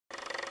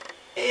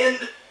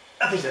And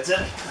I think that's it.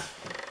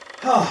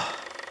 Oh.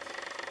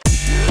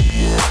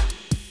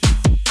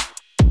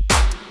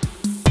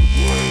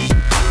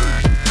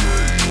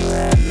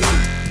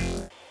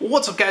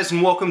 What's up guys,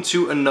 and welcome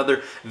to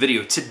another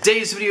video.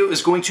 Today's video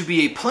is going to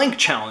be a plank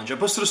challenge. I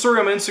posted a story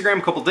on my Instagram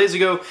a couple days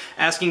ago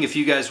asking if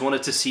you guys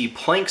wanted to see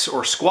planks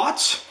or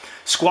squats.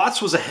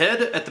 Squats was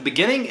ahead at the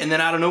beginning, and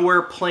then out of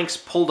nowhere planks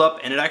pulled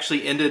up and it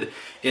actually ended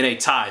in a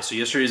tie. So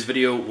yesterday's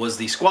video was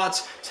the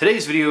squats.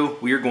 Today's video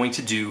we are going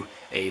to do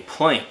a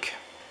plank.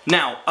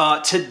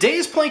 Now,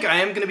 today's plank I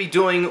am going to be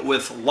doing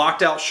with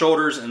locked out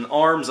shoulders and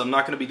arms. I'm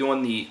not going to be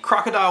doing the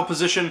crocodile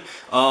position,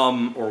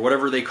 or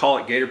whatever they call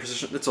it, gator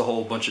position. It's a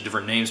whole bunch of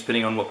different names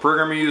depending on what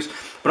program you use.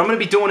 But I'm going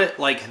to be doing it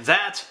like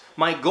that.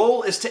 My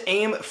goal is to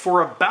aim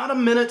for about a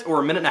minute or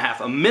a minute and a half.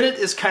 A minute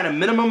is kind of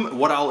minimum,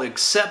 what I'll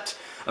accept.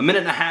 A minute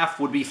and a half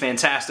would be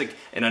fantastic,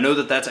 and I know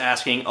that that's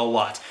asking a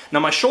lot.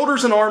 Now my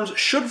shoulders and arms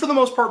should for the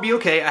most part be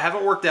okay. I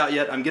haven't worked out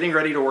yet. I'm getting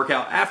ready to work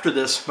out after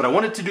this, but I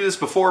wanted to do this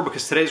before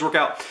because today's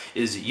workout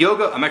is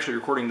yoga. I'm actually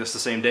recording this the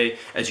same day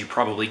as you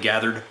probably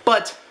gathered,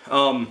 but I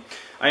am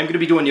going to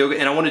be doing yoga,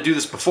 and I want to do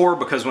this before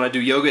because when I do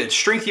yoga, it's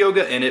strength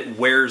yoga and it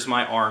wears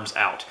my arms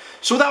out.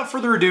 So without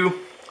further ado,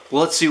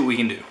 let's see what we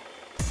can do.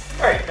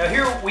 Alright, now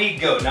here we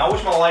go. Now I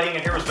wish my lighting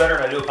in here was better,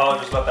 and I do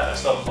apologize about that. I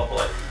still haven't buffed the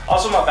light.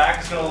 Also, my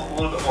back is going to look a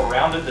little bit more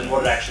rounded than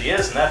what it actually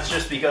is, and that's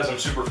just because I'm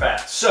super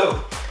fat.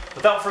 So,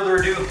 without further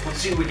ado, let's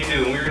see what we can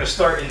do. And we're going to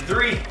start in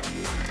 3,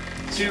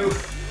 2,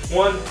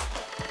 1,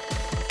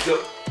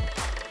 go.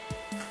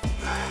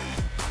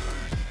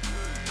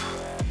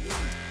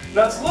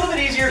 Now it's a little bit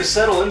easier to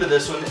settle into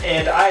this one,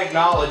 and I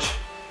acknowledge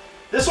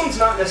this one's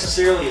not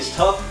necessarily as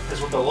tough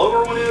as what the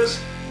lower one is.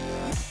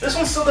 This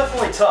one's still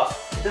definitely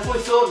tough. I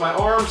definitely feel it in my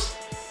arms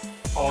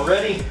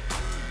already.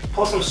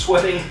 Plus I'm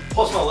sweating,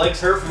 plus my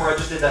legs hurt from where I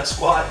just did that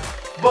squat.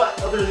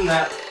 But other than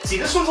that, see,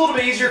 this one's a little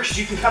bit easier because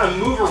you can kind of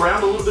move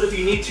around a little bit if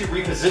you need to,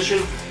 reposition,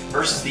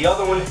 versus the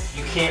other one,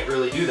 you can't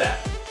really do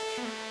that.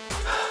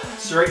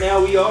 So right now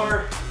we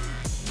are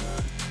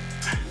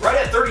right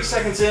at 30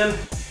 seconds in.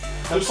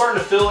 I'm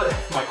starting to feel it.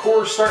 My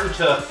core is starting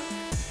to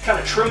kind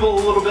of tremble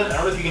a little bit. I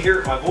don't know if you can hear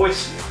it in my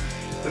voice,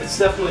 but it's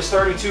definitely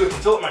starting to. I can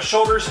feel it in my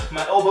shoulders,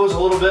 my elbows a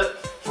little bit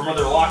from where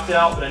they're locked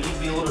out, but I need to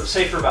be a little bit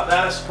safer about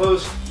that, I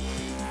suppose.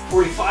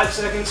 45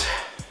 seconds.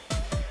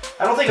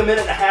 I don't think a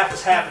minute and a half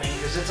is happening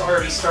because it's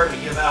already starting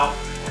to give out.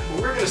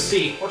 But we're gonna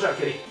see. Watch out,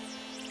 kitty.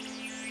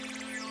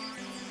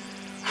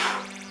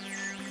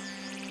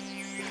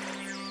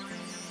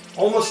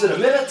 Almost at a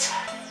minute.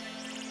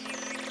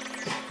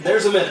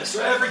 There's a minute,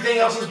 so everything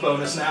else is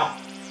bonus now.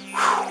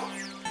 I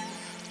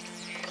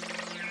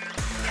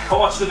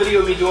watched the video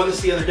of me doing this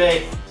the other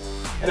day,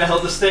 and I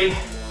held this thing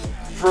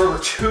for over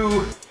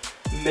 2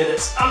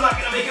 minutes. I'm not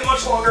gonna make it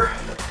much longer.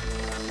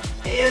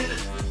 And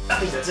I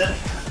think that's it.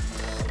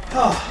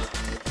 Oh,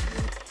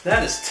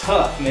 that is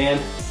tough, man.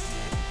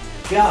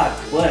 God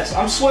bless.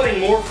 I'm sweating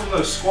more from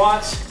those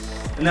squats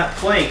and that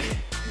plank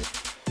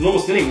than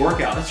almost any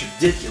workout. That's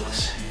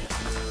ridiculous.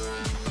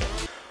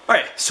 All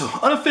right, so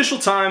unofficial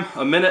time,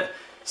 a minute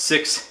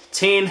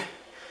 16.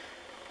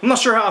 I'm not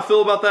sure how I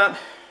feel about that.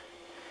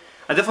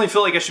 I definitely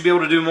feel like I should be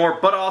able to do more,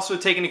 but also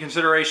take into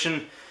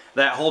consideration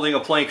that holding a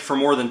plank for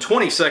more than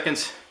 20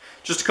 seconds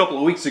just a couple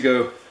of weeks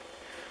ago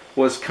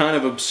was kind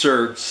of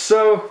absurd.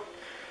 So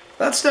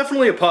that's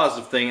definitely a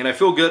positive thing, and I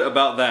feel good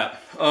about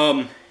that.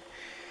 So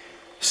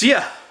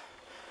yeah.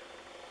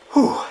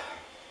 Whew.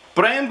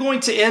 But I am going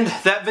to end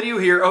that video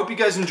here. I hope you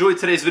guys enjoyed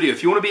today's video.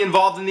 If you want to be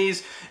involved in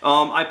these,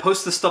 I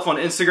post this stuff on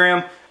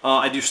Instagram.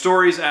 I do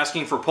stories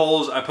asking for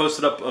polls. I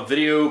posted up a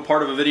video,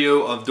 part of a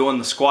video of doing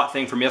the squat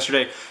thing from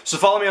yesterday. So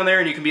follow me on there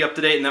and you can be up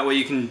to date, and that way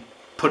you can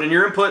put in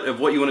your input of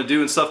what you want to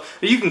do and stuff.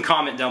 You can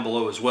comment down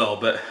below as well,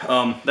 but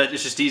that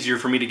is just easier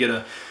for me to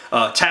get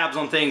tabs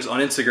on things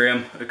on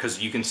Instagram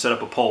because you can set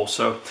up a poll.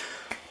 So,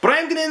 but I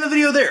am going to end the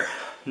video there.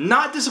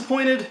 Not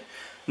disappointed,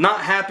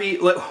 not happy.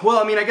 Well,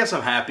 I mean, I guess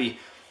I'm happy.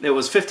 It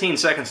was 15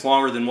 seconds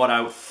longer than what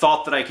I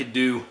thought that I could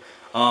do.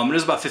 It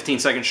was about 15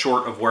 seconds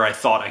short of where I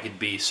thought I could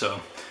be, so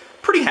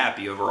pretty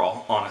happy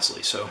overall,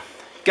 honestly. So,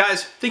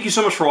 guys, thank you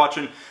so much for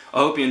watching. I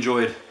hope you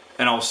enjoyed,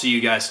 and I'll see you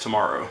guys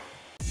tomorrow.